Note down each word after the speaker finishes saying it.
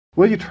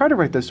Well, you try to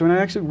write this story, and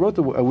I actually wrote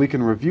a week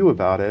in review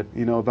about it,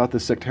 about the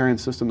sectarian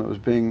system that was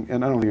being,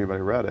 and I don't think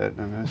anybody read it.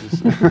 I mean, I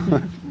just,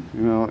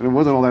 and it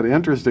wasn't all that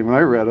interesting when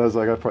I read it. I was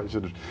like, I probably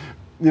should have,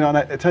 and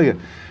I tell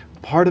you,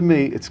 part of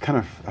me, it's kind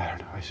of, I don't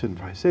know, I shouldn't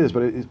probably say this,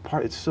 but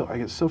I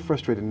get so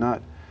frustrated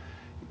not,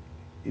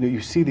 you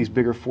see these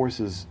bigger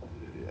forces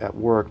at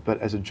work, but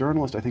as a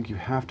journalist, I think you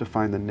have to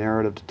find the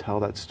narrative to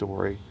tell that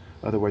story,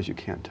 otherwise you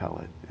can't tell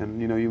it.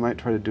 And, you might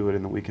try to do it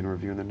in the Week in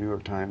Review in the New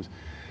York Times.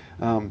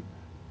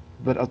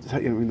 But I'll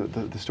tell you,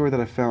 the story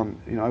that I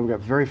found, I got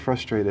very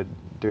frustrated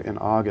in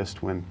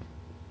August when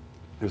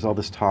there's all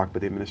this talk about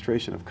the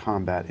administration of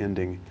combat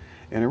ending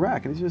in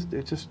Iraq, and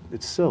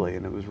it's silly,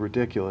 and it was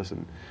ridiculous,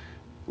 and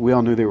we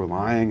all knew they were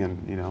lying,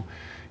 and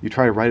you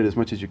try to write it as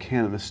much as you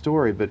can in the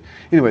story, but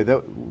anyway,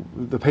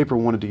 the paper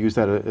wanted to use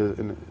that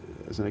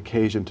as an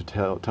occasion to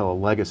tell a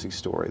legacy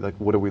story, like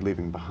what are we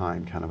leaving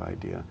behind kind of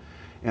idea.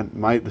 And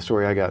the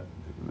story I got,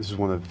 this is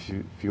one of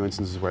the few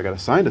instances where I got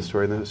assigned a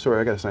story, and the story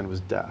I got assigned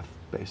was death.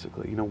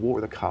 Basically, what were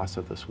the costs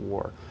of this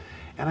war?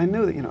 And I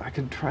knew that, I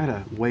could try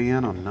to weigh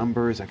in on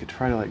numbers, I could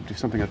try to do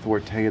something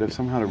authoritative,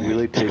 somehow to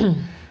really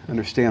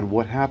understand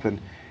what happened.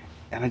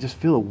 And I just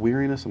feel a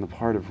weariness on the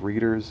part of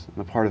readers,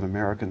 on the part of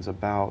Americans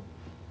about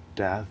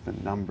death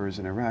and numbers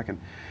in Iraq. And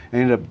I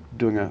ended up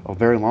doing a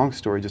very long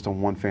story just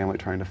on one family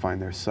trying to find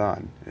their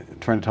son,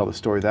 trying to tell the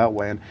story that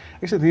way. And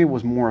actually I think it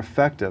was more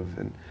effective.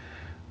 And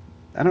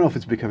I don't know if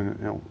it's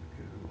becoming,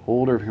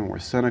 older, becoming more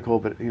cynical,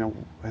 but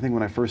I think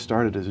when I first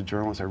started as a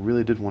journalist, I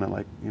really did want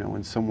to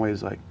in some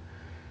ways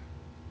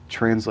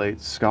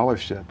translate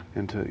scholarship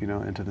into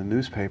the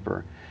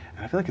newspaper.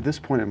 And I feel like at this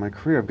point in my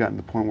career, I've gotten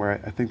to the point where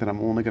I think that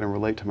I'm only going to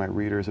relate to my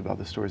readers about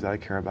the stories that I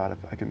care about if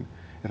I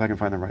can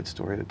find the right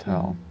story to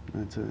tell.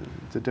 Mm-hmm.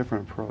 It's a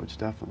different approach,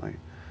 definitely.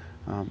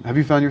 Have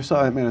you found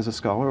yourself, as a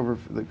scholar,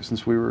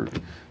 since we were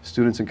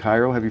students in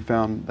Cairo, have you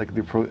found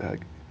the approach,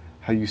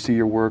 how you see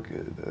your work,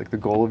 the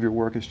goal of your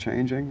work is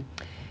changing?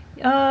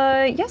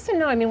 Yes and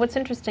no. What's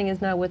interesting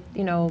is now with,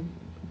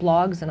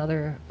 blogs and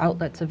other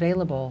outlets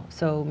available.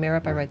 So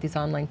Merip, I write these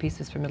online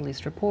pieces for Middle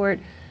East Report,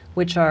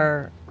 which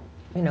are,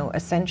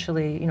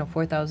 essentially,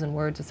 4,000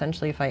 words.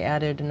 Essentially, if I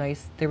added a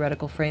nice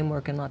theoretical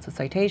framework and lots of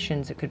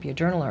citations, it could be a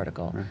journal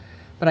article. Right.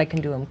 But I can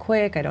do them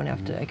quick. I don't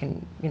have to, I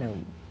can,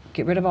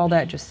 get rid of all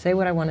that, just say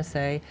what I want to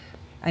say.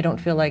 I don't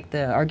feel like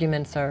the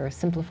arguments are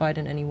simplified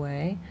in any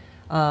way.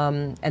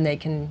 And they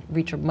can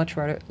reach a much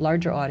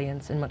larger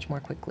audience and much more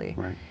quickly.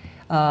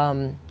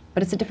 Right.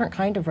 But it's a different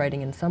kind of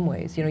writing in some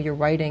ways. You're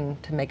writing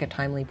to make a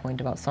timely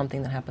point about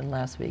something that happened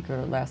last week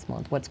or last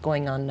month, what's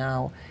going on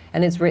now.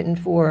 And it's written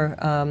for,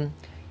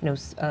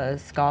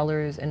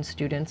 scholars and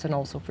students and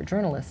also for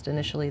journalists.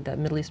 Initially, the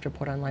Middle East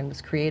Report Online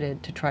was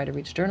created to try to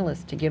reach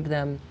journalists, to give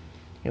them,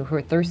 who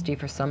are thirsty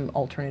for some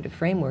alternative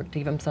framework, to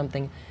give them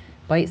something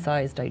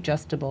bite-sized,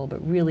 digestible,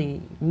 but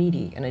really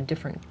meaty and a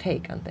different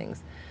take on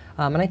things.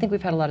 And I think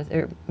we've had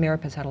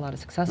Merip has had a lot of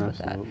success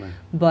Absolutely. With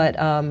that.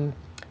 But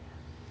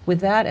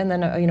with that, and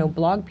then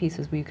blog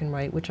pieces you can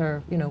write, which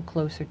are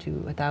closer to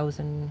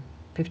 1,000,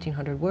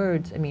 1,500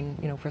 words.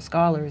 For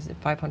scholars,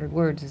 500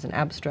 words is an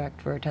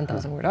abstract for a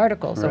 10,000 word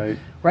article. So right.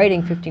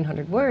 Writing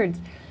 1,500 words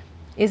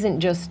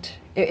isn't just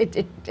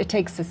it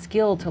takes a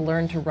skill to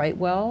learn to write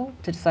well,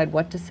 to decide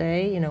what to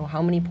say,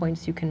 how many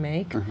points you can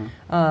make.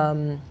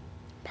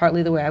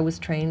 Partly the way I was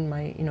trained,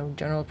 my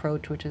general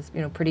approach, which is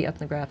pretty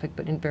ethnographic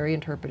but very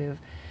interpretive.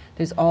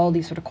 There's all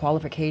these sort of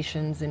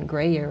qualifications and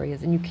gray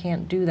areas, and you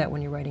can't do that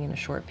when you're writing in a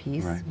short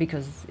piece, right,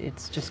 because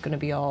it's just going to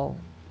be all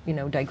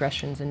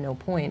digressions and no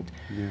point.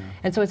 Yeah.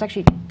 And so it's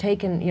actually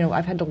taken,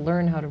 I've had to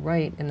learn how to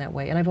write in that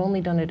way, and I've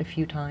only done it a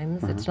few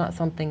times. It's not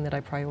something that I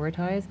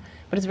prioritize,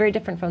 but it's very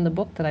different from the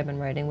book that I've been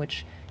writing,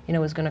 which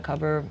is going to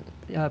cover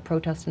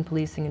protest and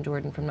policing in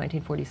Jordan from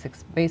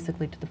 1946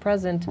 basically to the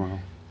present. Wow.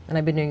 And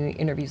I've been doing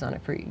interviews on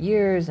it for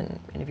years, and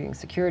interviewing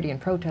security and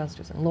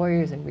protesters and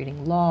lawyers and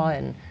reading law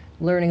and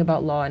learning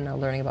about law, and now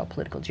learning about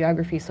political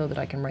geography so that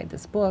I can write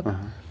this book.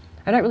 I'm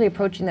not really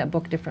approaching that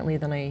book differently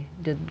than I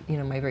did,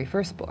 my very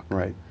first book.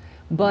 Right.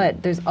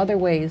 But there's other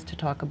ways to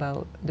talk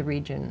about the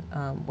region,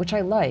 which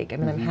I like.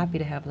 I'm happy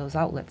to have those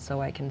outlets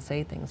so I can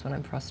say things when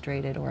I'm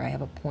frustrated, or I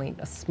have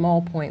a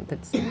small point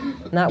that's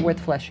not worth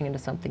fleshing into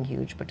something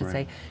huge, but to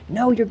say,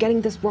 no, you're getting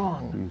this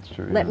wrong.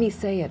 True, Let me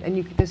say it.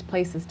 And there's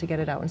places to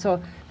get it out. And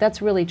so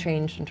that's really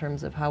changed in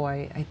terms of how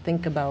I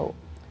think about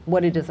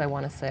what it is I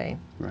want to say.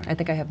 Right. I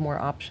think I have more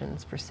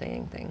options for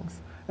saying things.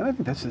 And I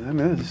think that's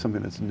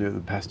something that's new the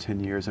past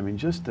 10 years.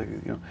 Just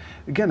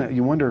again,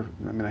 you wonder.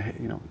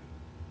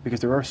 Because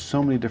there are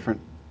so many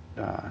different,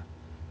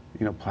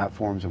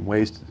 platforms and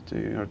ways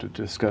to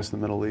discuss the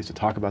Middle East, to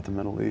talk about the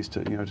Middle East,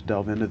 to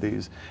delve into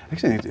these.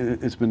 Actually,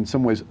 it's been in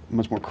some ways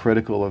much more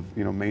critical of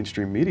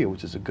mainstream media,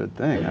 which is a good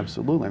thing.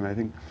 Absolutely. I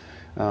think.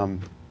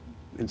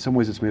 In some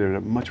ways, it's made it a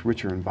much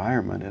richer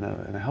environment and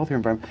a healthier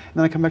environment. And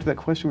then I come back to that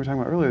question we were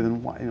talking about earlier.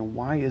 Then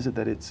why is it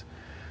that it's?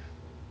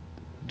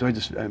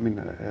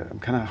 I'm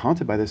kind of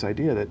haunted by this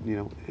idea that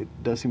it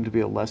does seem to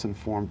be a less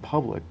informed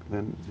public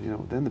than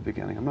the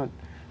beginning.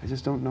 I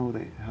just don't know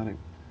I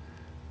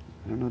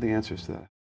don't know the answers to that.